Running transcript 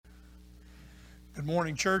Good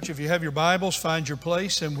morning, church. If you have your Bibles, find your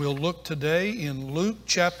place, and we'll look today in Luke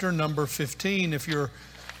chapter number 15. If you're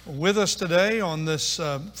with us today on this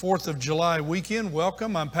 4th of July weekend,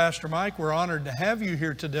 welcome. I'm Pastor Mike. We're honored to have you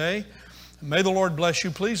here today. May the Lord bless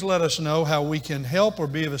you. Please let us know how we can help or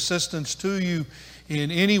be of assistance to you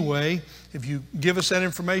in any way. If you give us that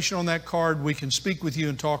information on that card, we can speak with you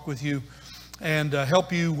and talk with you and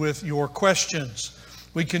help you with your questions.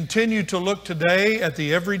 We continue to look today at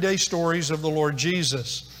the everyday stories of the Lord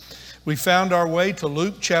Jesus. We found our way to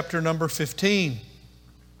Luke chapter number 15.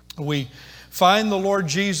 We find the Lord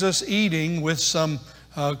Jesus eating with some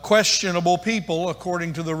questionable people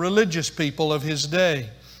according to the religious people of His day.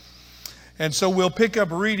 And so we'll pick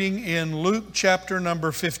up reading in Luke chapter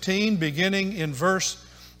number 15, beginning in verse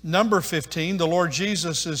number 15. The Lord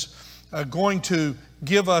Jesus is going to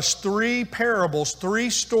give us three parables, three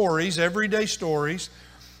stories, everyday stories,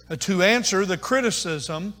 to answer the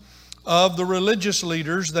criticism of the religious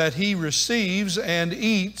leaders that He receives and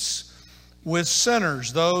eats with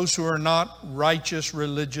sinners, those who are not righteous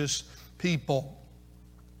religious people.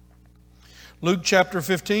 Luke chapter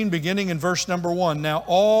 15, beginning in verse number 1. Now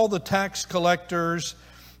all the tax collectors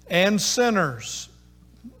and sinners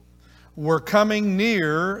were coming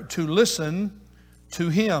near to listen to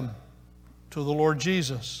Him, to the Lord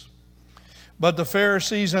Jesus. But the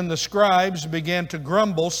Pharisees and the scribes began to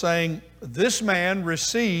grumble, saying, "This man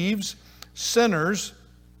receives sinners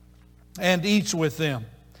and eats with them."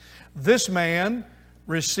 This man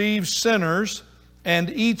receives sinners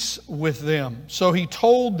and eats with them. So He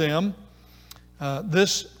told them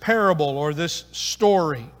this parable or this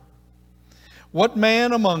story. What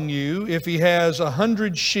man among you, if he has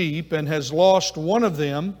 100 sheep and has lost one of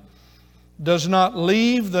them, does not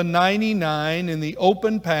leave the 99 in the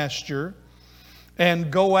open pasture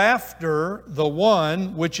and go after the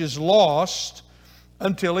one which is lost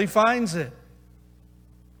until he finds it?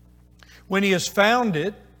 When he has found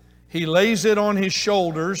it, he lays it on his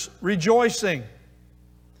shoulders, rejoicing.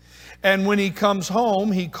 And when he comes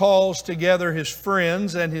home, he calls together his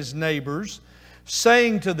friends and his neighbors,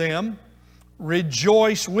 saying to them,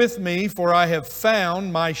 "Rejoice with me, for I have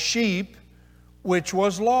found my sheep which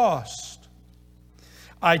was lost."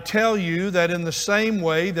 I tell you that in the same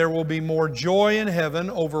way there will be more joy in heaven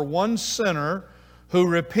over one sinner who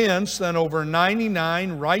repents than over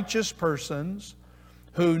 99 righteous persons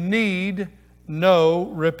who need no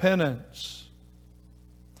repentance.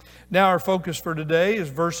 Now our focus for today is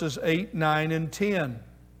verses 8, 9, and 10.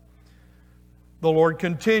 The Lord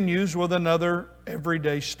continues with another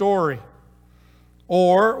everyday story.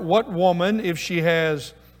 Or what woman, if she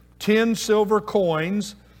has 10 silver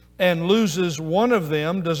coins and loses one of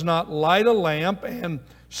them, does not light a lamp and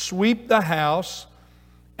sweep the house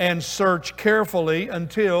and search carefully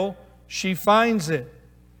until she finds it?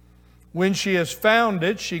 When she has found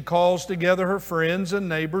it, she calls together her friends and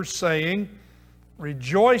neighbors, saying,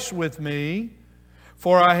 "Rejoice with me,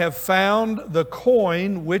 for I have found the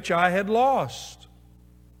coin which I had lost."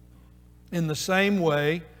 In the same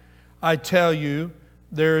way, I tell you,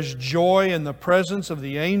 there is joy in the presence of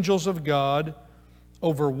the angels of God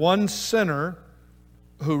over one sinner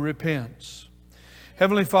who repents.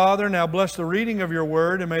 Heavenly Father, now bless the reading of your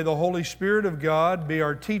word, and may the Holy Spirit of God be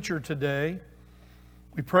our teacher today.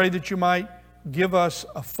 We pray that you might give us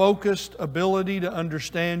a focused ability to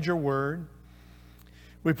understand your word.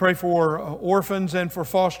 We pray for orphans and for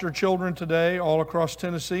foster children today all across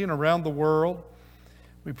Tennessee and around the world.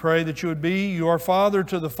 We pray that you would be your father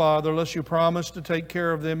to the fatherless. You promised to take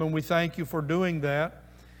care of them, and we thank you for doing that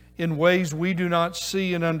in ways we do not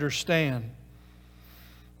see and understand.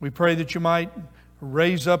 We pray that you might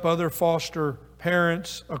raise up other foster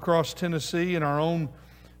parents across Tennessee in our own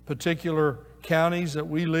particular counties that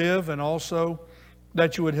we live, and also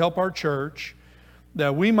that you would help our church,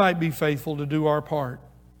 that we might be faithful to do our part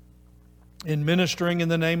in ministering in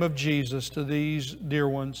the name of Jesus to these dear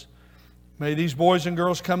ones. May these boys and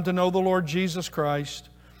girls come to know the Lord Jesus Christ.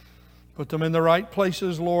 Put them in the right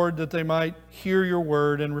places, Lord, that they might hear your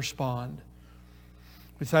word and respond.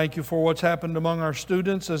 We thank you for what's happened among our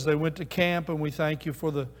students as they went to camp, and we thank you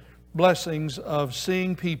for the blessings of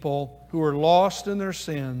seeing people who are lost in their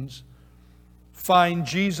sins find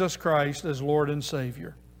Jesus Christ as Lord and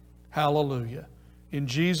Savior. Hallelujah. In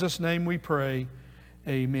Jesus' name we pray,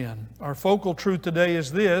 amen. Our focal truth today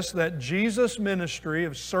is this, that Jesus' ministry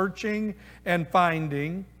of searching and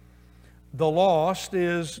finding the lost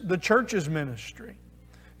is the church's ministry.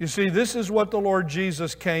 You see, this is what the Lord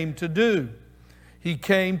Jesus came to do. He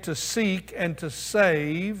came to seek and to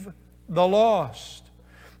save the lost.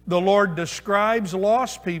 The Lord describes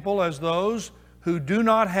lost people as those who do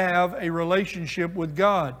not have a relationship with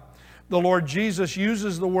God. the Lord Jesus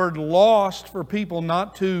uses the word lost for people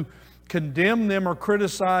not to condemn them or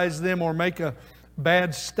criticize them or make a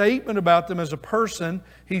bad statement about them as a person.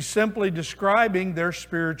 He's simply describing their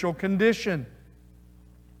spiritual condition.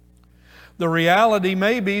 The reality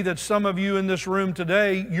may be that some of you in this room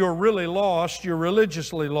today, you're really lost, you're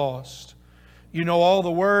religiously lost. You know all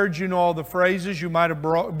the words, you know all the phrases. You might have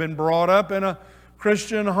been brought up in a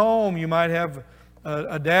Christian home. You might have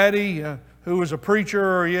a daddy who was a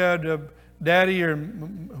preacher, or you had a daddy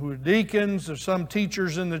who were deacons, or some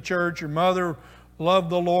teachers in the church. Your mother loved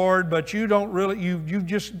the Lord, but you don't really, you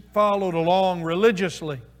just followed along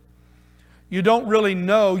religiously. You don't really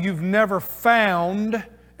know, you've never found,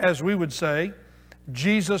 as we would say,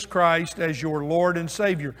 Jesus Christ as your Lord and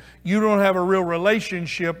Savior. You don't have a real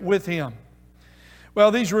relationship with Him. Well,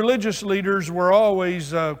 these religious leaders were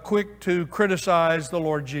always quick to criticize the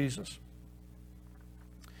Lord Jesus.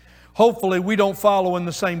 Hopefully, we don't follow in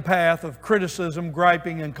the same path of criticism,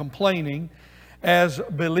 griping, and complaining as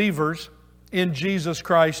believers in Jesus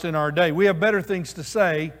Christ in our day. We have better things to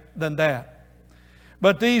say than that.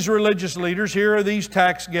 But these religious leaders, here are these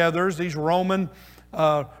tax gatherers, these Roman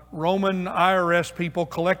IRS people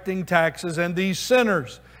collecting taxes, and these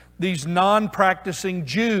sinners, these non-practicing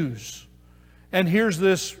Jews. And here's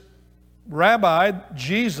this rabbi,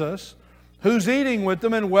 Jesus, who's eating with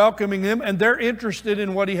them and welcoming them, and they're interested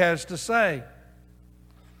in what he has to say.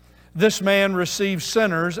 This man receives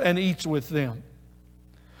sinners and eats with them.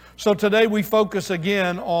 So today we focus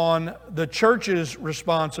again on the church's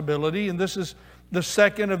responsibility, and this is the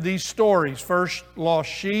second of these stories. First, lost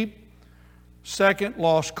sheep. Second,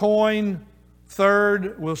 lost coin.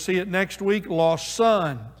 Third, we'll see it next week, lost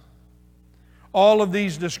son. All of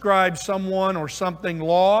these describe someone or something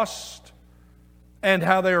lost and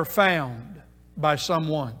how they are found by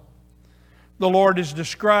someone. The Lord is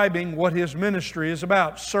describing what His ministry is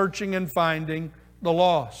about, searching and finding the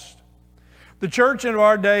lost. The church in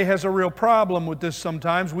our day has a real problem with this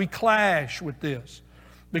sometimes. We clash with this.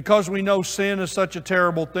 Because we know sin is such a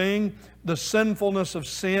terrible thing, the sinfulness of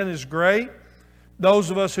sin is great.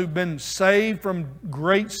 Those of us who've been saved from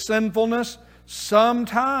great sinfulness,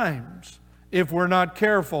 sometimes, if we're not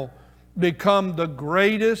careful, become the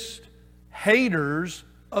greatest haters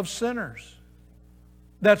of sinners.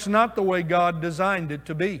 That's not the way God designed it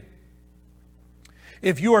to be.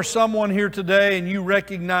 If you are someone here today and you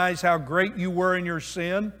recognize how great you were in your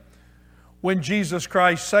sin, when Jesus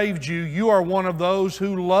Christ saved you, you are one of those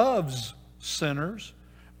who loves sinners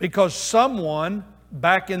because someone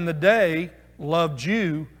back in the day loved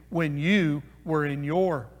you when you were in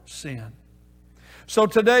your sin. So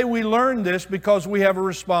today we learn this because we have a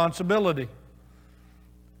responsibility.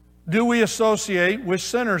 Do we associate with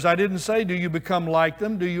sinners? I didn't say, do you become like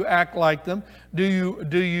them? Do you act like them? Do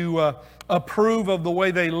you approve of the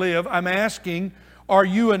way they live? I'm asking, are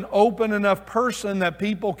you an open enough person that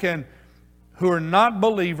people who are not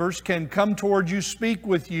believers can come towards you, speak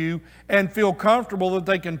with you, and feel comfortable that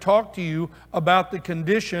they can talk to you about the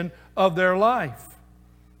condition of their life?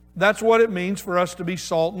 That's what it means for us to be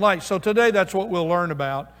salt and light. So today that's what we'll learn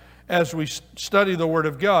about as we study the Word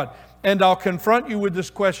of God. And I'll confront you with this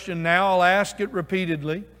question now. I'll ask it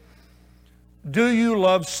repeatedly. Do you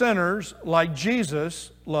love sinners like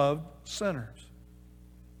Jesus loved sinners?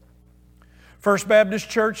 First Baptist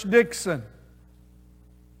Church, Dixon.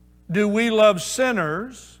 Do we love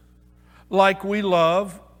sinners like we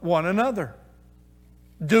love one another?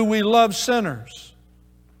 Do we love sinners?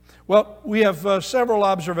 Well, we have several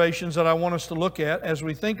observations that I want us to look at as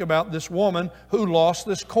we think about this woman who lost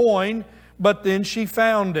this coin, but then she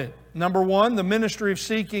found it. Number one, the ministry of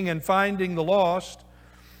seeking and finding the lost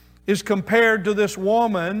is compared to this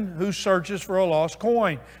woman who searches for a lost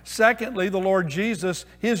coin. Secondly, the Lord Jesus,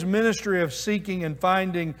 His ministry of seeking and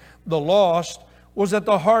finding the lost was at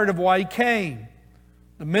the heart of why He came.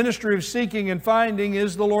 The ministry of seeking and finding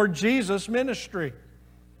is the Lord Jesus' ministry.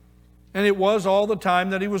 And it was all the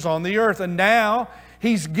time that He was on the earth. And now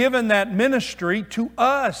He's given that ministry to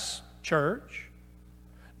us, church.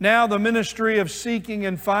 Now the ministry of seeking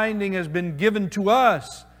and finding has been given to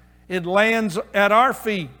us. It lands at our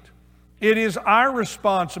feet. It is our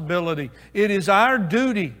responsibility. It is our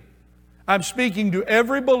duty. I'm speaking to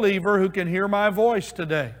every believer who can hear my voice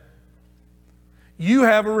today. You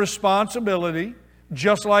have a responsibility,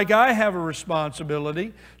 just like I have a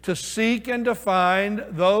responsibility, to seek and to find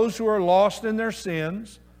those who are lost in their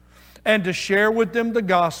sins and to share with them the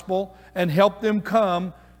gospel and help them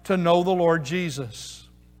come to know the Lord Jesus.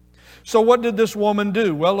 So what did this woman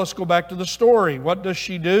do? Well, let's go back to the story. What does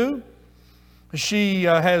she do? She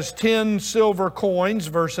has 10 silver coins,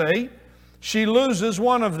 verse 8. She loses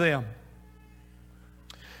one of them.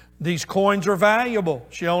 These coins are valuable.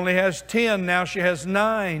 She only has 10, now she has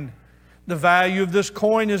 9. The value of this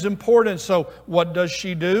coin is important. So what does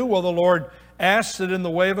she do? Well, the Lord asks it in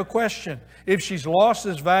the way of a question. If she's lost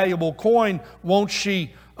this valuable coin, won't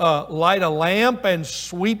she light a lamp and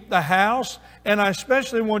sweep the house? And I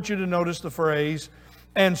especially want you to notice the phrase,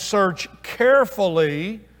 and search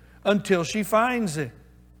carefully until she finds it.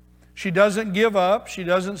 She doesn't give up. She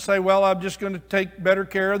doesn't say, well, I'm just going to take better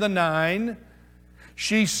care of the 9.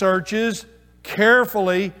 She searches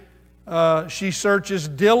carefully. She searches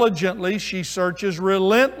diligently. She searches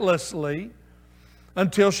relentlessly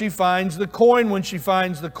until she finds the coin. When she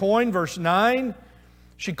finds the coin, verse 9,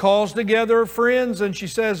 she calls together her friends and she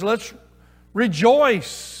says, let's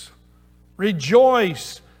rejoice.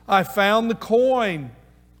 Rejoice. I found the coin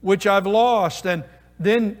which I've lost. And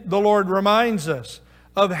then the Lord reminds us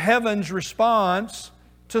of heaven's response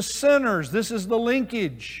to sinners. This is the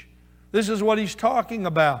linkage. This is what He's talking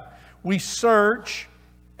about. We search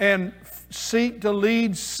and seek to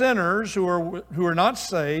lead sinners who are not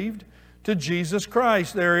saved to Jesus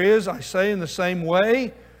Christ. There is, I say in the same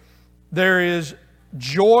way, there is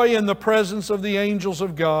joy in the presence of the angels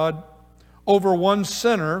of God over one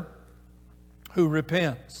sinner who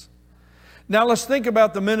repents. Now let's think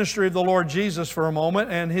about the ministry of the Lord Jesus for a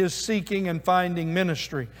moment and His seeking and finding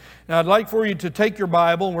ministry. Now I'd like for you to take your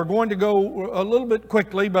Bible, and we're going to go a little bit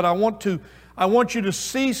quickly, but I want you to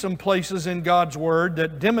see some places in God's Word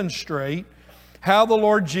that demonstrate how the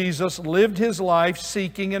Lord Jesus lived His life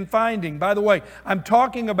seeking and finding. By the way, I'm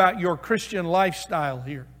talking about your Christian lifestyle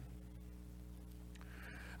here.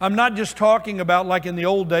 I'm not just talking about like in the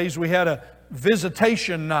old days we had a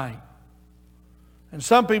visitation night. And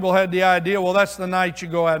some people had the idea, well, that's the night you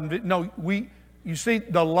go out and... No, you see,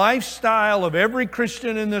 the lifestyle of every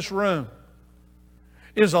Christian in this room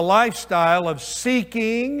is a lifestyle of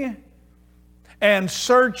seeking and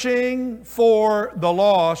searching for the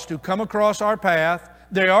lost who come across our path.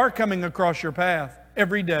 They are coming across your path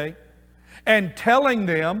every day. And telling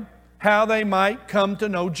them how they might come to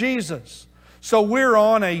know Jesus. So we're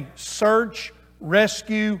on a search,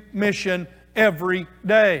 rescue mission every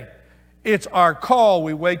day. It's our call.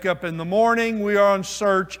 We wake up in the morning, we are on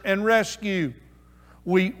search and rescue.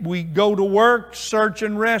 We go to work, search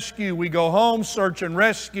and rescue. We go home, search and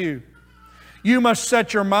rescue. You must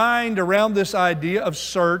set your mind around this idea of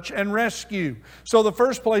search and rescue. So the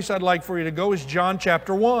first place I'd like for you to go is John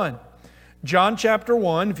chapter 1. John chapter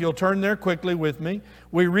 1, if you'll turn there quickly with me.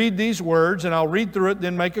 We read these words, and I'll read through it,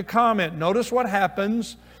 then make a comment. Notice what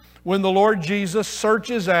happens when the Lord Jesus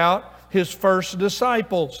searches out His first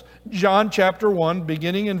disciples. John chapter 1,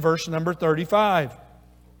 beginning in verse number 35.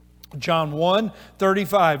 John 1,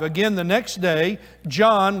 35. Again, the next day,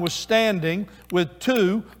 John was standing with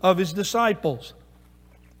 2 of his disciples.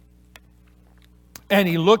 And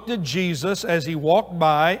he looked at Jesus as he walked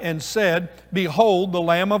by and said, "Behold, the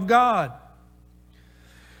Lamb of God."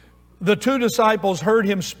 The 2 disciples heard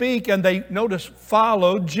him speak, and they, notice,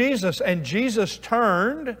 followed Jesus. And Jesus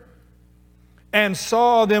turned and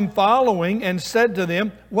saw them following and said to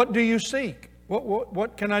them, "What do you seek?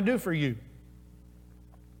 What can I do for you?"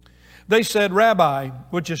 They said, "Rabbi,"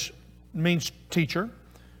 which means teacher,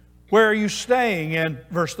 "where are you staying?" And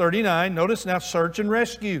verse 39, notice now, search and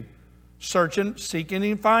rescue. Searching, seeking,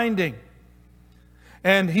 and finding.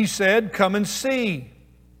 And he said, "Come and see."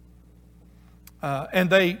 And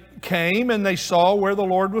they came and they saw where the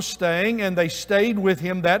Lord was staying, and they stayed with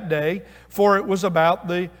Him that day, for it was about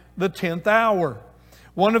the 10th hour.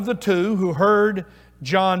 One of the 2 who heard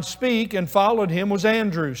John speak and followed him was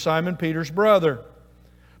Andrew, Simon Peter's brother.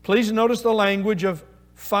 Please notice the language of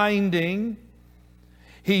finding.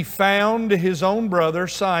 He found his own brother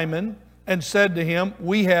Simon and said to him,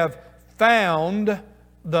 "We have found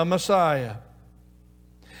the Messiah."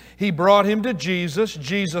 He brought him to Jesus.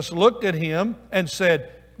 Jesus looked at him and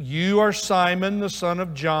said, "You are Simon, the son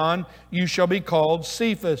of John. You shall be called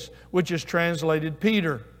Cephas," which is translated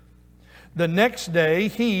Peter. The next day,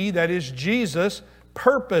 he, that is Jesus,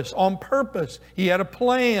 on purpose. He had a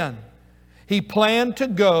plan. He planned to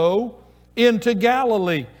go into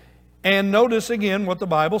Galilee. And notice again what the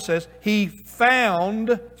Bible says. He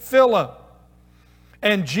found Philip.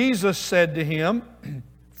 And Jesus said to him,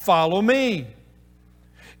 "Follow me."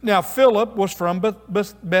 Now Philip was from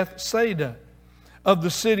Bethsaida, of the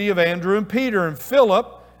city of Andrew and Peter. And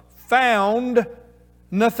Philip found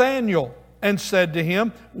Nathanael and said to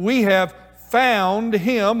him, "We have found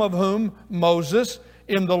him of whom Moses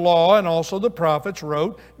in the law and also the prophets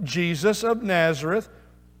wrote, Jesus of Nazareth,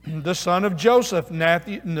 the son of Joseph."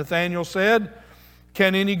 Nathanael said,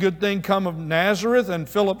 "Can any good thing come of Nazareth?" And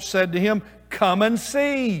Philip said to him, "Come and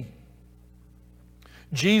see."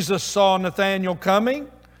 Jesus saw Nathanael coming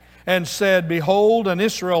and said, "Behold, an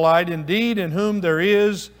Israelite indeed, in whom there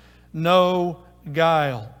is no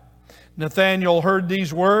guile." Nathanael heard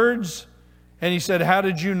these words, and he said, "How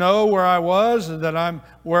did you know where I was, and that I'm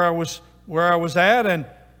where I was at? And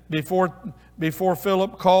before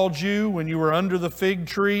Philip called you, when you were under the fig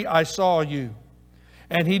tree, I saw you."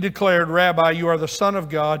 And he declared, "Rabbi, you are the Son of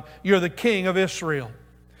God. You are the King of Israel."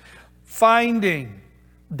 Finding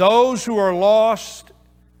those who are lost,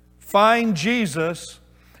 find Jesus,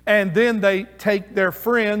 and then they take their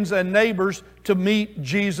friends and neighbors to meet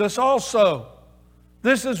Jesus also.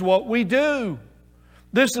 This is what we do.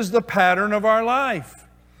 This is the pattern of our life.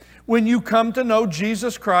 When you come to know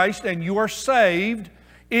Jesus Christ and you are saved,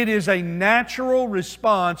 it is a natural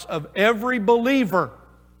response of every believer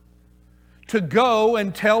to go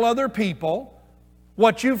and tell other people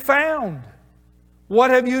what you found. What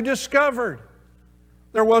have you discovered?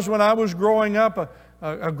 There was, when I was growing up,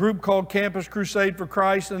 a group called Campus Crusade for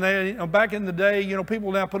Christ, and they, back in the day,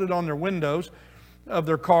 people now put it on their windows of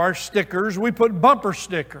their cars, stickers. We put bumper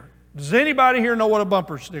sticker. Does anybody here know what a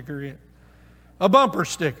bumper sticker is? A bumper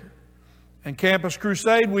sticker. And Campus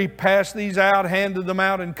Crusade, we passed these out, handed them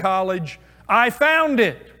out in college. I found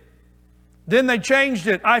it. Then they changed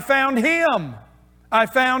it. I found him. I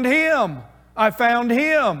found him. I found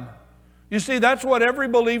him. You see, that's what every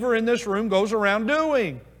believer in this room goes around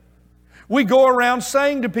doing. We go around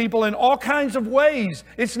saying to people in all kinds of ways.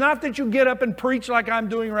 It's not that you get up and preach like I'm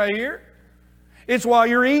doing right here. It's while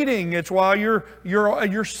you're eating. It's while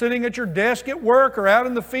you're sitting at your desk at work or out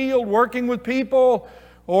in the field working with people,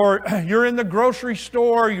 or you're in the grocery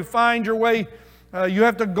store. You find your way. You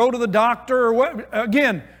have to go to the doctor, or what?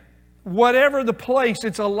 Again, whatever the place,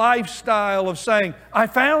 it's a lifestyle of saying, "I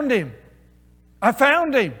found him. I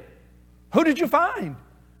found him." Who did you find?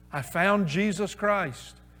 I found Jesus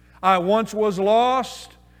Christ. I once was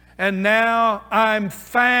lost, and now I'm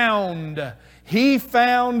found. He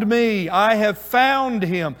found me. I have found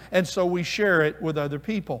Him. And so we share it with other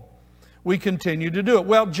people. We continue to do it.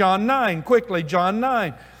 Well, John 9, quickly, John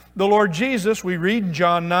 9. The Lord Jesus, we read in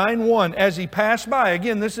John 9:1, as He passed by.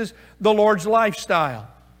 Again, this is the Lord's lifestyle.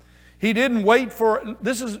 He didn't wait for,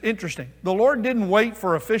 this is interesting, the Lord didn't wait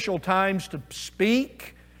for official times to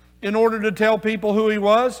speak in order to tell people who He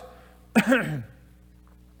was.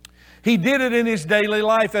 He did it in His daily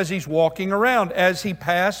life as He's walking around. As He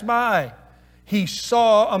passed by, He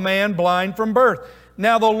saw a man blind from birth.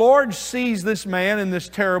 Now the Lord sees this man in this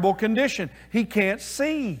terrible condition. He can't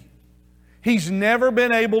see. He's never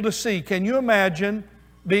been able to see. Can you imagine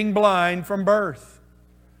being blind from birth?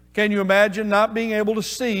 Can you imagine not being able to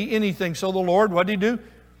see anything? So the Lord, what did He do?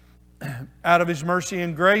 Out of His mercy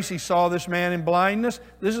and grace, He saw this man in blindness.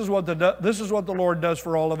 This is what the Lord does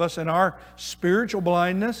for all of us in our spiritual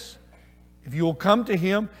blindness. If you will come to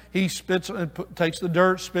Him, He spits and takes the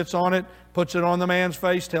dirt, spits on it, puts it on the man's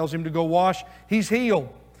face, tells him to go wash. He's healed.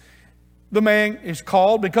 The man is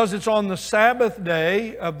called, because it's on the Sabbath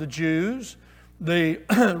day of the Jews. The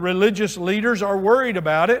religious leaders are worried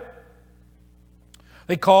about it.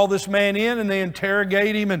 They call this man in and they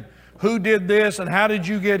interrogate him, and who did this and how did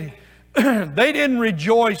you get it? They didn't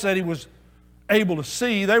rejoice that he was able to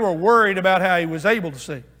see. They were worried about how he was able to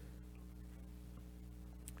see.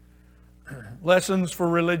 Lessons for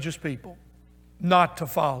religious people not to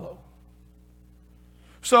follow.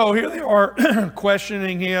 So here they are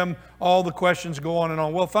questioning him. All the questions go on and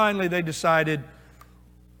on. Well, finally they decided,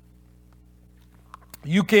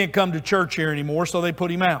 you can't come to church here anymore, so they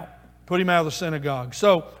put him out. Put him out of the synagogue.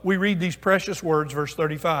 So we read these precious words, verse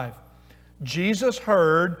 35. Jesus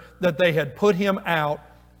heard that they had put him out,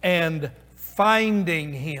 and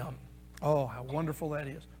finding him. Oh, how wonderful that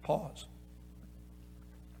is. Pause.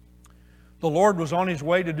 The Lord was on His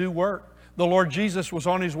way to do work. The Lord Jesus was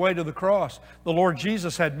on His way to the cross. The Lord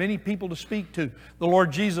Jesus had many people to speak to. The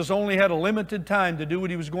Lord Jesus only had a limited time to do what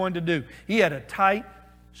He was going to do. He had a tight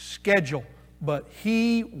schedule. But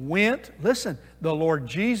He went, listen, the Lord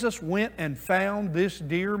Jesus went and found this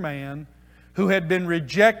dear man who had been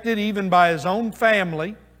rejected even by his own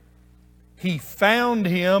family. He found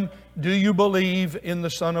him. Do you believe in the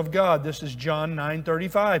Son of God? This is John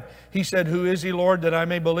 9:35. He said, who is He, Lord, that I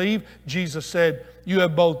may believe? Jesus said, you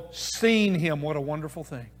have both seen Him. What a wonderful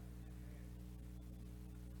thing.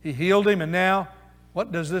 He healed him, and now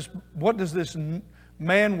what does this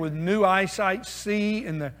man with new eyesight see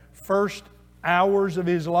in the first hours of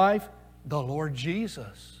his life? The Lord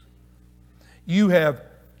Jesus. You have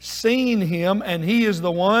seen Him, and He is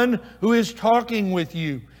the one who is talking with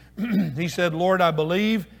you. He said, Lord, I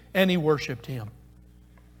believe, and he worshiped Him.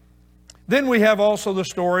 Then we have also the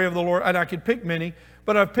story of the Lord, and I could pick many.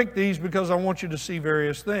 but I've picked these because I want you to see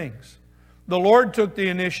various things. The Lord took the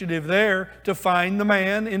initiative there to find the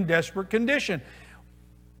man in desperate condition.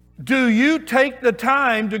 Do you take the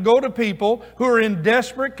time to go to people who are in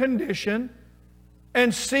desperate condition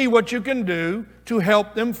and see what you can do to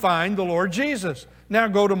help them find the Lord Jesus? Now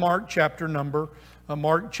go to Mark chapter number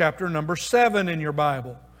 7 in your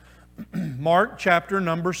Bible. Mark chapter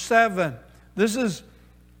number 7. This is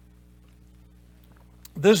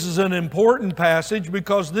an important passage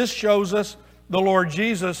because this shows us the Lord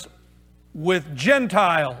Jesus with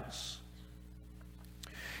Gentiles.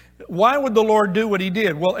 Why would the Lord do what He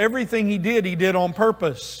did? Well, everything He did on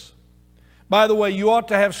purpose. By the way, you ought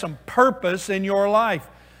to have some purpose in your life.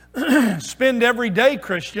 Spend every day,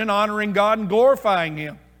 Christian, honoring God and glorifying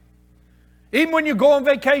Him. Even when you go on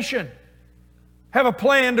vacation, have a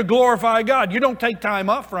plan to glorify God. You don't take time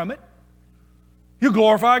off from it. You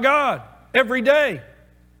glorify God every day.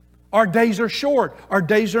 Our days are short. Our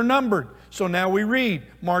days are numbered. So now we read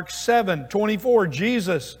Mark 7:24.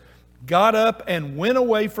 Jesus got up and went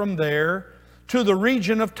away from there to the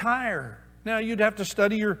region of Tyre. Now you'd have to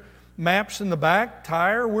study your maps in the back.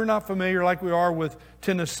 Tyre, we're not familiar like we are with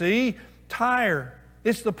Tennessee. Tyre,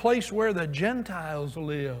 it's the place where the Gentiles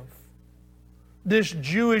live. This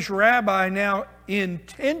Jewish rabbi now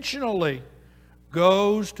intentionally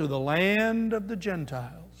goes to the land of the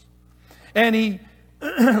Gentiles. And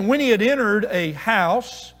when he had entered a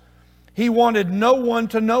house, he wanted no one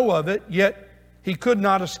to know of it, yet he could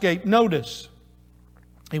not escape notice.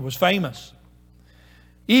 He was famous.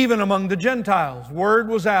 Even among the Gentiles, word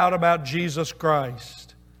was out about Jesus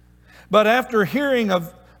Christ. But after hearing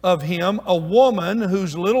of Him, a woman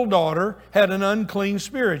whose little daughter had an unclean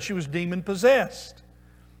spirit, she was demon-possessed,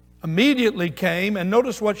 immediately came, and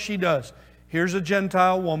notice what she does. Here's a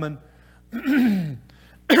Gentile woman,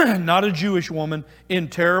 not a Jewish woman,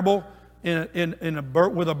 with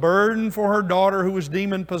a burden for her daughter who was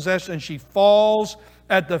demon-possessed, and she falls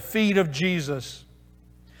at the feet of Jesus.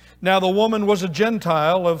 Now the woman was a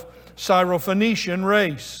Gentile of Syrophoenician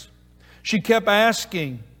race. She kept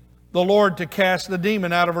asking the Lord to cast the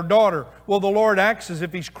demon out of her daughter. Well, the Lord acts as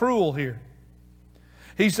if He's cruel here.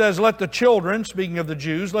 He says, let the children, speaking of the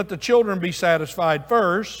Jews, let the children be satisfied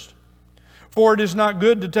first, for it is not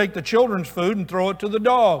good to take the children's food and throw it to the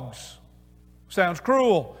dogs. Sounds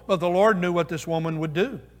cruel, but the Lord knew what this woman would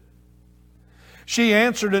do. She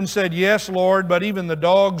answered and said, yes, Lord, but even the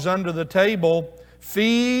dogs under the table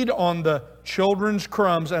feed on the children's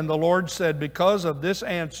crumbs. And the Lord said, because of this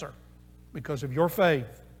answer, because of your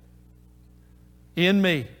faith in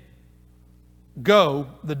me, go,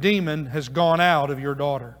 the demon has gone out of your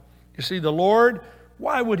daughter. You see, the Lord,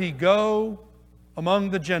 why would He go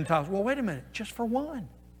among the Gentiles? Well, wait a minute, just for one.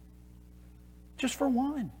 Just for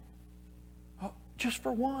one. Oh, just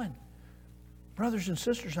for one. Brothers and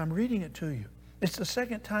sisters, I'm reading it to you. It's the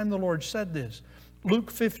second time the Lord said this.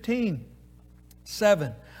 Luke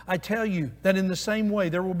 15:7. I tell you that in the same way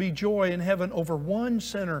there will be joy in heaven over one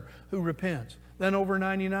sinner who repents, than over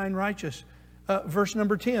 99 righteous. Verse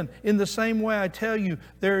number 10. In the same way I tell you,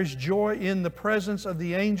 there is joy in the presence of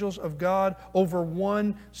the angels of God over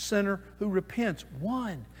one sinner who repents.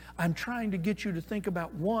 One. I'm trying to get you to think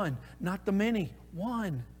about one, not the many.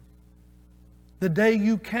 One. The day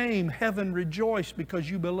you came, heaven rejoiced because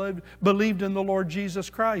you believed in the Lord Jesus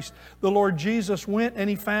Christ. The Lord Jesus went and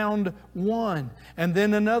He found one. And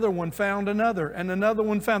then another one found another. And another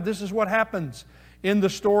one found. This is what happens in the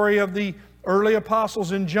story of the early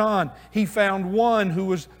apostles in John. He found one who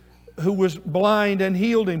was blind and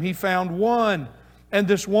healed him. He found one. And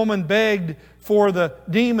this woman begged for the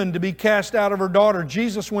demon to be cast out of her daughter.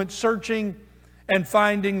 Jesus went searching and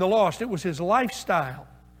finding the lost. It was His lifestyle.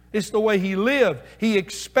 It's the way He lived. He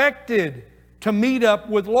expected to meet up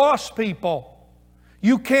with lost people.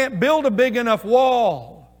 You can't build a big enough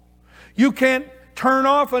wall. You can't turn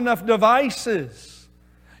off enough devices.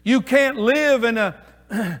 You can't live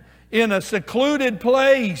in a secluded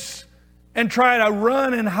place and try to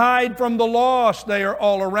run and hide from the lost. They are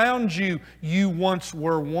all around you. You once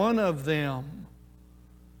were one of them.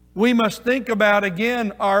 We must think about,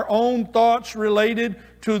 again, our own thoughts related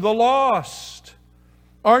to the lost.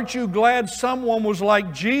 Aren't you glad someone was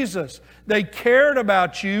like Jesus? They cared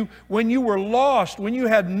about you when you were lost, when you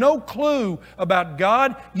had no clue about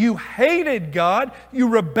God. You hated God. You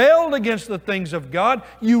rebelled against the things of God.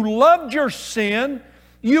 You loved your sin.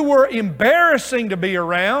 You were embarrassing to be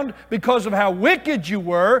around because of how wicked you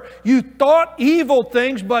were. You thought evil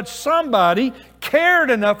things, but somebody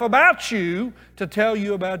cared enough about you to tell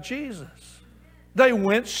you about Jesus. They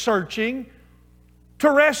went searching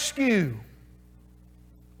to rescue.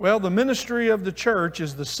 Well, the ministry of the church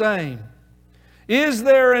is the same. Is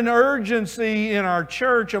there an urgency in our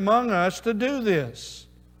church among us to do this?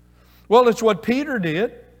 Well, it's what Peter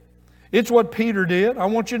did. It's what Peter did. I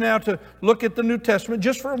want you now to look at the New Testament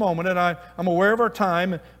just for a moment, and I'm aware of our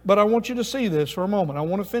time, but I want you to see this for a moment. I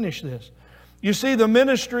want to finish this. You see, the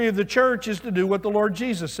ministry of the church is to do what the Lord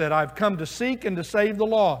Jesus said. I've come to seek and to save the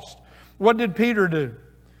lost. What did Peter do?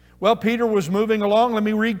 Well, Peter was moving along. Let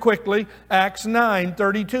me read quickly. Acts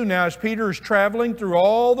 9:32. Now, as Peter is traveling through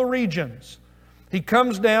all the regions, he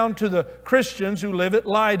comes down to the Christians who live at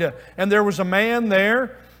Lydda. And there was a man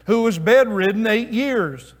there who was bedridden 8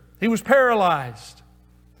 years. He was paralyzed.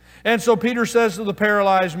 And so Peter says to the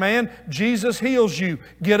paralyzed man, Jesus heals you.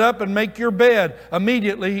 Get up and make your bed.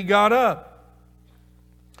 Immediately he got up.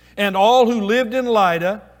 And all who lived in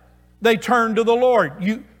Lydda, they turned to the Lord.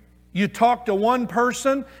 You talk to one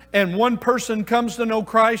person, and one person comes to know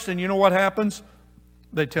Christ, and you know what happens?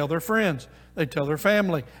 They tell their friends. They tell their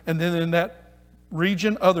family. And then in that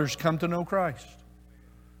region, others come to know Christ.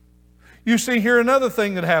 You see here another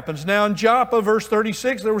thing that happens. Now in Joppa, verse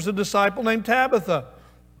 36, there was a disciple named Tabitha.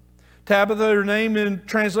 Tabitha, her name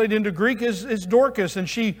translated into Greek is Dorcas, and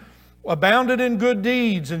she abounded in good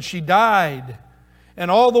deeds, and she died. And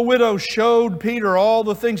all the widows showed Peter all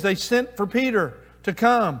the things. They sent for Peter to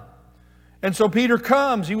come. And so Peter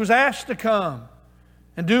comes. He was asked to come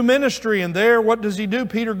and do ministry. And there, what does he do?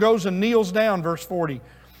 Peter goes and kneels down, verse 40,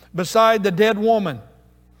 beside the dead woman.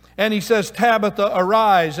 And he says, Tabitha,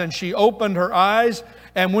 arise. And she opened her eyes.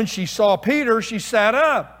 And when she saw Peter, she sat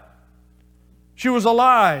up. She was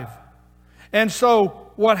alive. And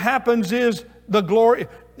so what happens is the glory.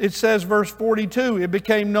 It says, verse 42, it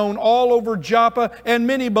became known all over Joppa, and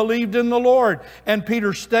many believed in the Lord. And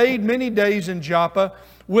Peter stayed many days in Joppa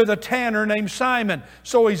with a tanner named Simon.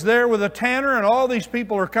 So he's there with a tanner, and all these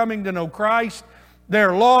people are coming to know Christ.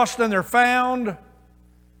 They're lost and they're found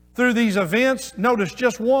through these events. Notice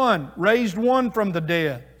just one raised one from the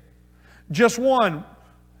dead. Just one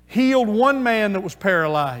healed one man that was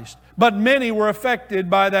paralyzed. But many were affected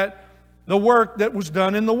by the work that was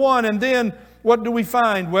done in the one. And then what do we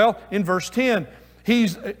find? Well, in verse 10,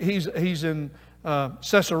 he's in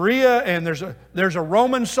Caesarea, and there's a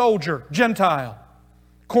Roman soldier, Gentile,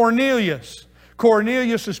 Cornelius.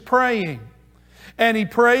 Cornelius is praying. And he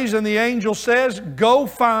prays, and the angel says, go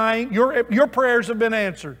find, your prayers have been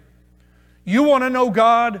answered. You want to know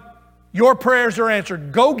God? Your prayers are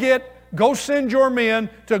answered. Go send your men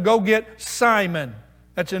to go get Simon.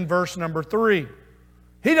 That's in verse number 3.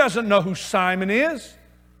 He doesn't know who Simon is,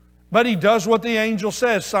 but he does what the angel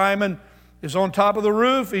says. Simon is on top of the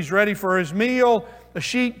roof. He's ready for his meal. The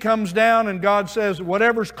sheet comes down, and God says,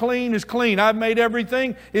 whatever's clean is clean. I've made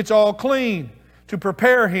everything. It's all clean to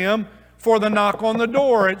prepare him for the knock on the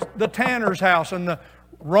door. It's the tanner's house. And the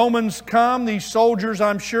Romans come, these soldiers,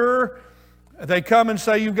 I'm sure. They come and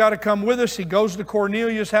say, you've got to come with us. He goes to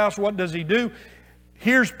Cornelius' house. What does he do?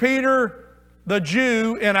 Here's Peter, the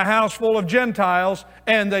Jew, in a house full of Gentiles.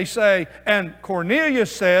 And they say, and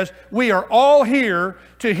Cornelius says, we are all here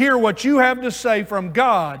to hear what you have to say from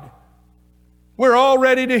God. We're all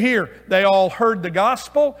ready to hear. They all heard the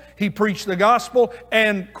gospel. He preached the gospel.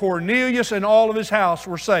 And Cornelius and all of his house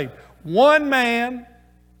were saved. One man.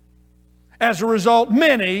 As a result,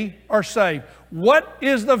 many are saved. What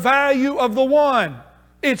is the value of the one?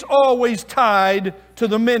 It's always tied to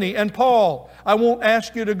the many. And Paul, I won't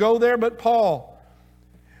ask you to go there, but Paul,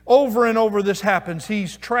 over and over this happens.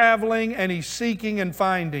 He's traveling and he's seeking and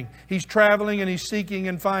finding. He's traveling and he's seeking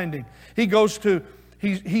and finding.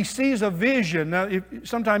 He sees a vision. Now,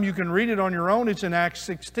 sometime you can read it on your own. It's in Acts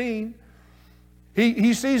 16.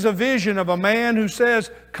 He sees a vision of a man who says,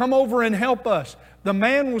 come over and help us. The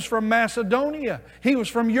man was from Macedonia. He was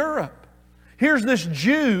from Europe. Here's this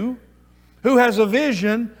Jew who has a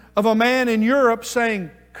vision of a man in Europe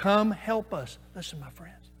saying, come help us. Listen, my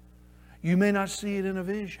friends, you may not see it in a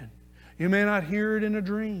vision. You may not hear it in a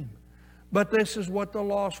dream. But this is what the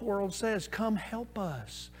lost world says. Come help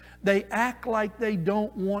us. They act like they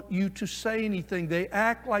don't want you to say anything. They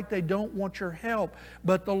act like they don't want your help.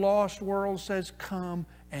 But the lost world says, come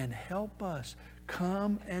and help us.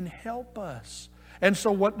 Come and help us. And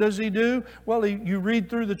so what does he do? Well, you read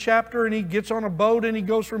through the chapter, and he gets on a boat and he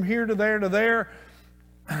goes from here to there to there.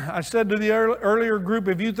 I said to the earlier group,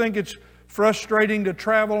 if you think it's frustrating to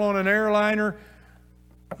travel on an airliner,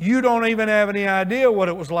 you don't even have any idea what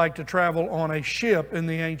it was like to travel on a ship in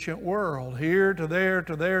the ancient world. Here to there,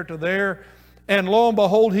 to there, to there. And lo and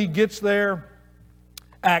behold, he gets there.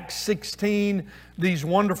 Acts 16, these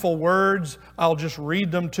wonderful words. I'll just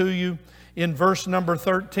read them to you. In verse number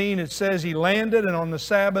 13, it says, he landed, and on the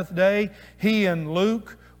Sabbath day, he and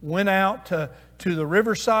Luke went out to the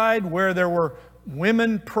riverside where there were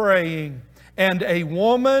women praying. And a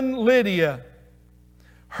woman, Lydia,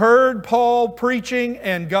 heard Paul preaching,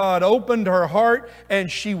 and God opened her heart,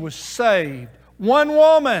 and she was saved. One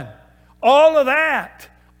woman. All of that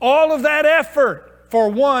effort for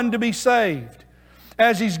one to be saved.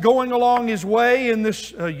 As he's going along his way in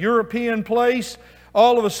this European place,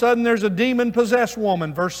 all of a sudden there's a demon-possessed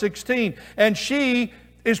woman, verse 16, and she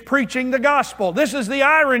is preaching the gospel. This is the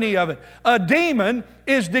irony of it. A demon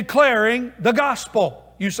is declaring the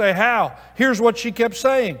gospel. You say, how? Here's what she kept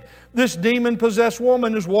saying. This demon-possessed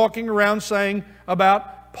woman is walking around saying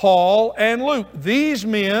about Paul and Luke. These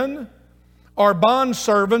men are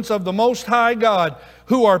bondservants of the Most High God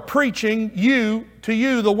who are preaching to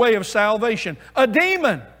you the way of salvation. A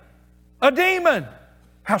demon! A demon!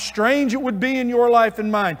 How strange it would be in your life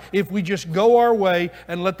and mine if we just go our way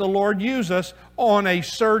and let the Lord use us on a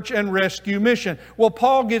search and rescue mission. Well,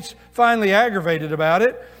 Paul gets finally aggravated about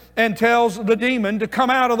it and tells the demon to come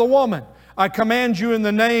out of the woman. I command you in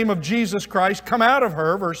the name of Jesus Christ, come out of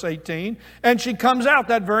her, verse 18. And she comes out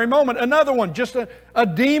that very moment. Another one, just a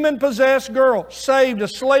demon-possessed girl, saved, a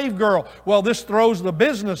slave girl. Well, this throws the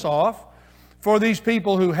business off for these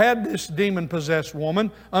people who had this demon-possessed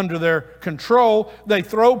woman under their control. They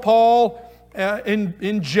throw Paul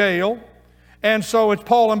in jail. And so it's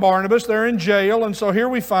Paul and Barnabas. They're in jail. And so here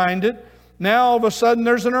we find it. Now all of a sudden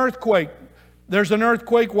there's an earthquake. There's an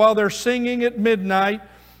earthquake while they're singing at midnight.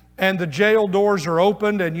 And the jail doors are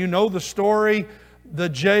opened, and you know the story. The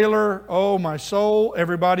jailer, oh my soul,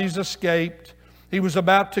 everybody's escaped. He was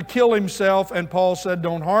about to kill himself, and Paul said,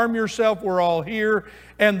 don't harm yourself, we're all here.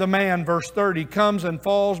 And the man, verse 30, comes and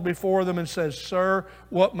falls before them and says, sir,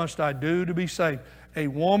 what must I do to be saved? A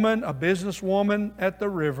woman, a businesswoman at the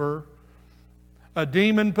river, a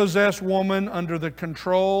demon-possessed woman under the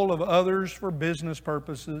control of others for business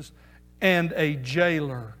purposes, and a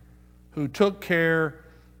jailer who took care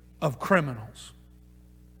of criminals.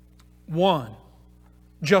 One.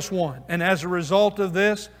 Just one. And as a result of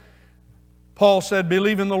this, Paul said,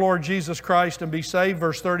 believe in the Lord Jesus Christ and be saved.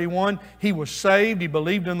 Verse 31, he was saved, he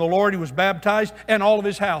believed in the Lord, he was baptized, and all of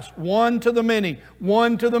his house. One to the many.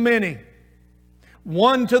 One to the many.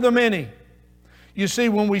 One to the many. You see,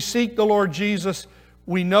 when we seek the Lord Jesus,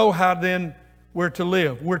 we know how then we're to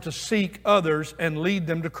live. We're to seek others and lead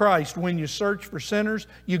them to Christ. When you search for sinners,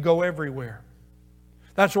 you go everywhere.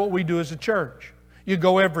 That's what we do as a church. You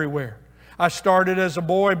go everywhere. I started as a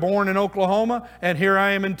boy born in Oklahoma, and here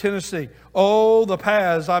I am in Tennessee. Oh, the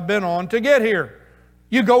paths I've been on to get here.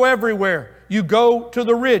 You go everywhere. You go to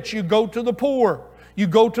the rich. You go to the poor. You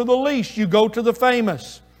go to the least. You go to the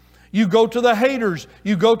famous. You go to the haters.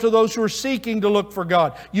 You go to those who are seeking to look for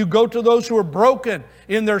God. You go to those who are broken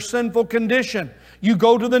in their sinful condition. You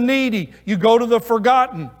go to the needy. You go to the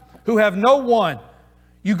forgotten who have no one.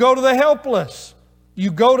 You go to the helpless. You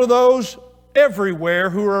go to those everywhere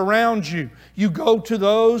who are around you. You go to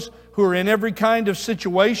those who are in every kind of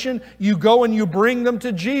situation. You go and you bring them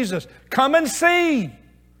to Jesus. Come and see.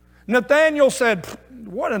 Nathanael said,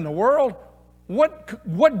 what in the world?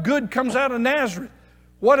 What good comes out of Nazareth?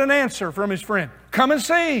 What an answer from his friend. Come and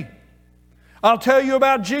see. I'll tell you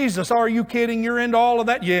about Jesus. Are you kidding? You're into all of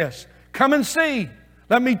that? Yes. Come and see.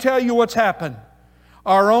 Let me tell you what's happened.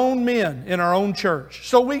 Our own men in our own church.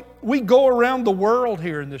 So we go around the world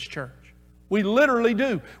here in this church. We literally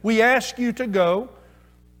do. We ask you to go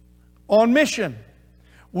on mission.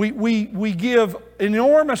 We give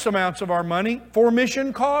enormous amounts of our money for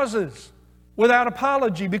mission causes without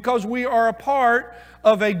apology, because we are a part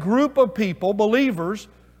of a group of people, believers,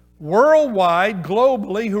 worldwide,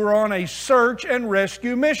 globally, who are on a search and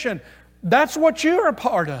rescue mission. That's what you're a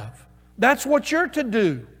part of. That's what you're to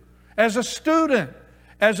do as a student,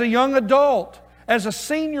 as a young adult, as a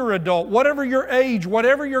senior adult, whatever your age,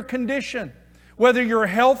 whatever your condition, whether you're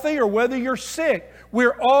healthy or whether you're sick,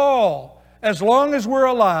 we're all, as long as we're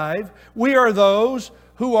alive, we are those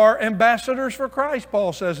who are ambassadors for Christ,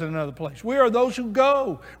 Paul says in another place. We are those who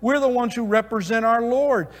go. We're the ones who represent our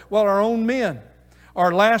Lord. Well, our own men,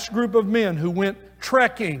 our last group of men who went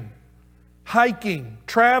trekking, hiking,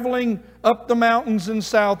 traveling up the mountains in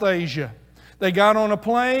South Asia. They got on a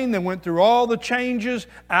plane, they went through all the changes,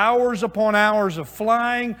 hours upon hours of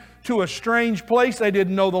flying to a strange place. They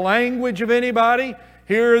didn't know the language of anybody.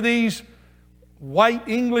 Here are these white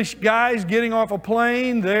English guys getting off a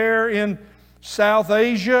plane there in South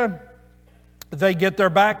Asia. They get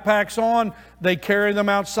their backpacks on, they carry them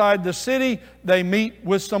outside the city, they meet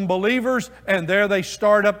with some believers, and there they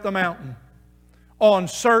start up the mountain on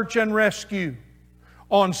search and rescue.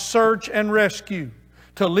 On search and rescue.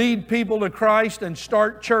 to lead people to Christ and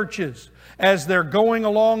start churches. As they're going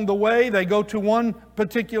along the way, they go to one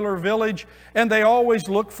particular village and they always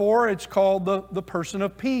look for, it's called the person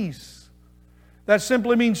of peace. That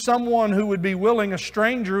simply means someone who would be willing, a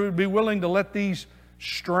stranger who would be willing to let these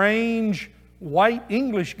strange white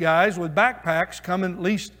English guys with backpacks come and at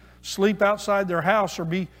least sleep outside their house or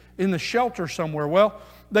be in the shelter somewhere. Well,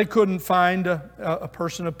 they couldn't find a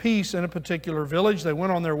person of peace in a particular village. They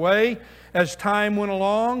went on their way. As time went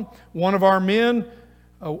along, one of our men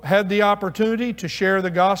had the opportunity to share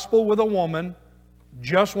the gospel with a woman,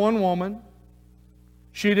 just one woman.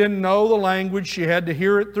 She didn't know the language. She had to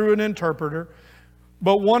hear it through an interpreter.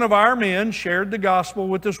 But one of our men shared the gospel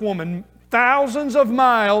with this woman thousands of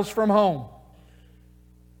miles from home.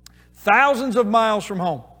 Thousands of miles from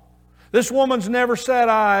home. This woman's never set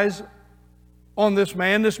eyes on this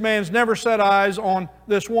man. This man's never set eyes on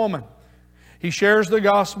this woman. He shares the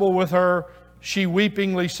gospel with her. She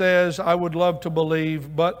weepingly says, I would love to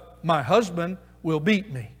believe, but my husband will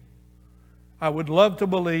beat me. I would love to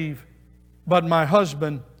believe, but my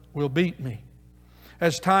husband will beat me.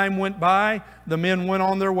 As time went by, the men went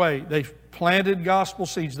on their way. They planted gospel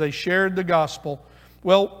seeds. They shared the gospel.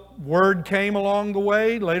 Well, word came along the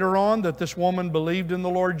way later on that this woman believed in the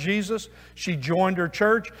Lord Jesus. She joined her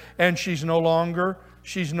church, and she's no longer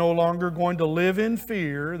going to live in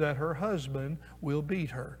fear that her husband will beat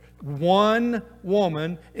her. One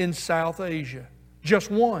woman in South Asia. Just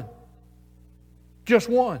one. Just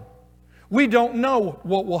one. We don't know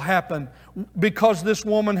what will happen because this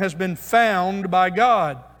woman has been found by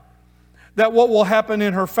God. That what will happen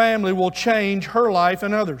in her family will change her life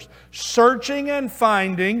and others. Searching and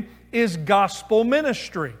finding is gospel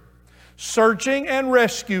ministry. Searching and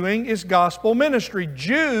rescuing is gospel ministry.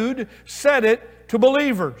 Jude said it to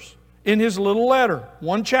believers in his little letter,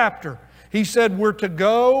 one chapter. He said we're to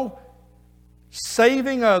go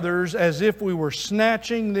saving others as if we were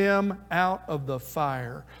snatching them out of the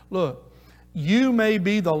fire. Look, you may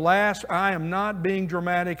be the last. I am not being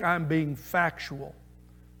dramatic. I'm being factual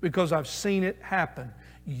because I've seen it happen.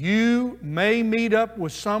 You may meet up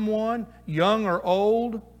with someone, young or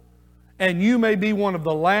old, and you may be one of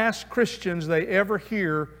the last Christians they ever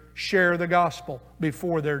hear share the gospel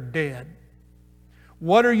before they're dead.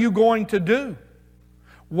 What are you going to do?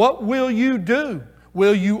 What will you do?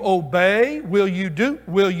 Will you obey? Will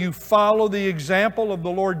you follow the example of the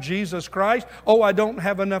Lord Jesus Christ? Oh, I don't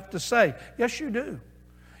have enough to say. Yes, you do.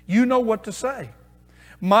 You know what to say.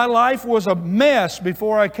 My life was a mess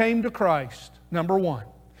before I came to Christ, number one.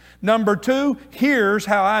 Number two, here's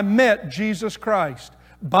how I met Jesus Christ.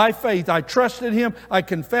 By faith, I trusted Him. I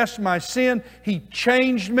confessed my sin. He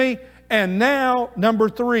changed me. And now, number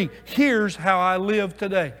three, here's how I live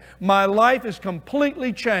today. My life is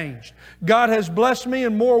completely changed. God has blessed me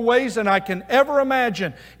in more ways than I can ever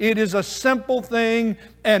imagine. It is a simple thing,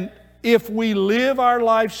 and if we live our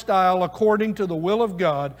lifestyle according to the will of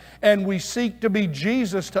God and we seek to be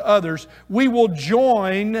Jesus to others, we will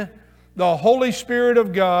join the Holy Spirit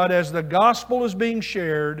of God as the gospel is being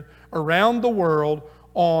shared around the world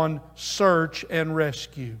on search and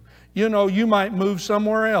rescue. You know, you might move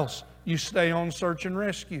somewhere else. You stay on search and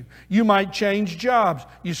rescue. You might change jobs.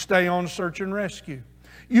 You stay on search and rescue.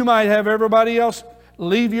 You might have everybody else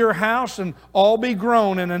leave your house and all be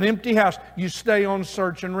grown in an empty house. You stay on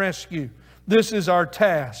search and rescue. This is our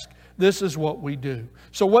task. This is what we do.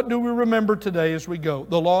 So what do we remember today as we go?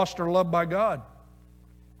 The lost are loved by God.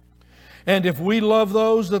 And if we love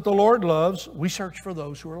those that the Lord loves, we search for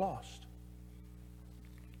those who are lost.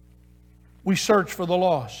 We search for the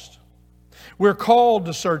lost. We're called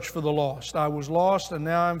to search for the lost. I was lost and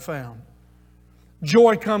now I'm found.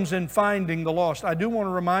 Joy comes in finding the lost. I do want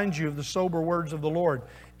to remind you of the sober words of the Lord.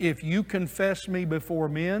 If you confess me before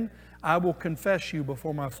men, I will confess you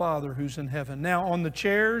before my Father who's in heaven. Now on the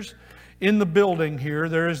chairs in the building here,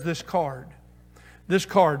 there is this card. This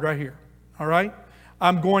card right here. All right?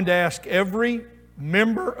 I'm going to ask every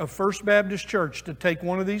member of First Baptist Church to take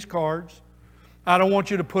one of these cards. I don't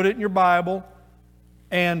want you to put it in your Bible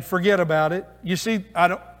and forget about it. You see,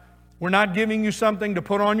 we're not giving you something to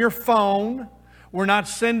put on your phone. We're not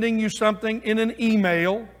sending you something in an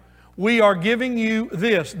email. We are giving you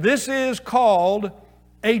this. This is called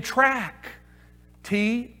a tract.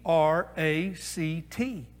 T-R-A-C-T.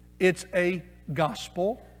 It's a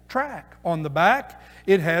gospel tract. On the back,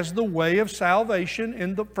 it has the way of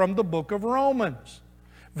salvation from the book of Romans.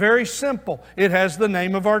 Very simple. It has the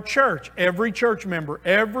name of our church. Every church member,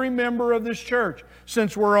 every member of this church.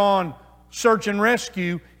 Since we're on search and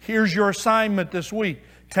rescue, here's your assignment this week.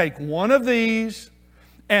 Take one of these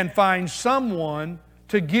and find someone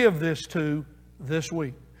to give this to this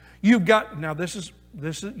week. Now this is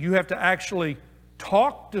you have to actually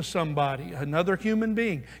talk to somebody, another human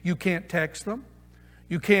being. You can't text them.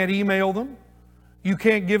 You can't email them. You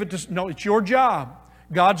can't give it to... No, it's your job.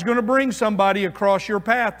 God's going to bring somebody across your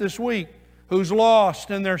path this week who's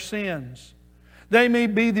lost in their sins. They may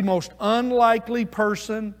be the most unlikely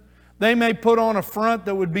person. They may put on a front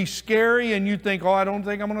that would be scary and you think, oh, I don't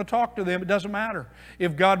think I'm going to talk to them. It doesn't matter.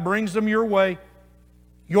 If God brings them your way,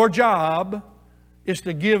 your job is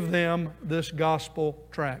to give them this gospel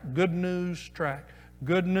tract. Good news tract.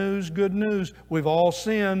 Good news, good news. We've all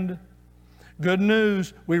sinned. Good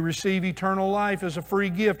news, we receive eternal life as a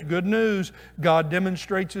free gift. Good news, God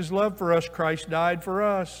demonstrates His love for us. Christ died for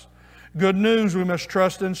us. Good news, we must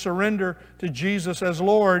trust and surrender to Jesus as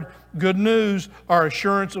Lord. Good news, our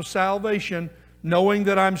assurance of salvation, knowing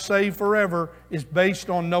that I'm saved forever, is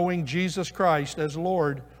based on knowing Jesus Christ as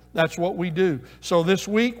Lord. That's what we do. So this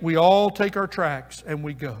week, we all take our tracts and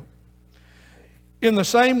we go. In the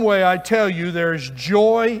same way, I tell you, there is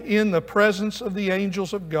joy in the presence of the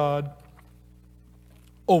angels of God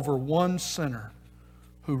over one sinner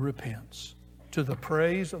who repents, to the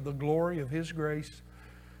praise of the glory of His grace.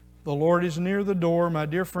 The Lord is near the door, my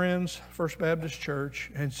dear friends, First Baptist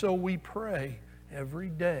Church, and so we pray every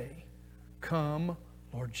day, come,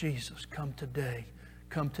 Lord Jesus, come today.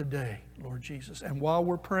 Come today, Lord Jesus. And while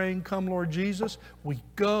we're praying, come, Lord Jesus, we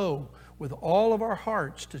go with all of our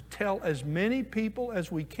hearts to tell as many people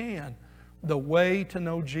as we can the way to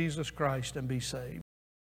know Jesus Christ and be saved.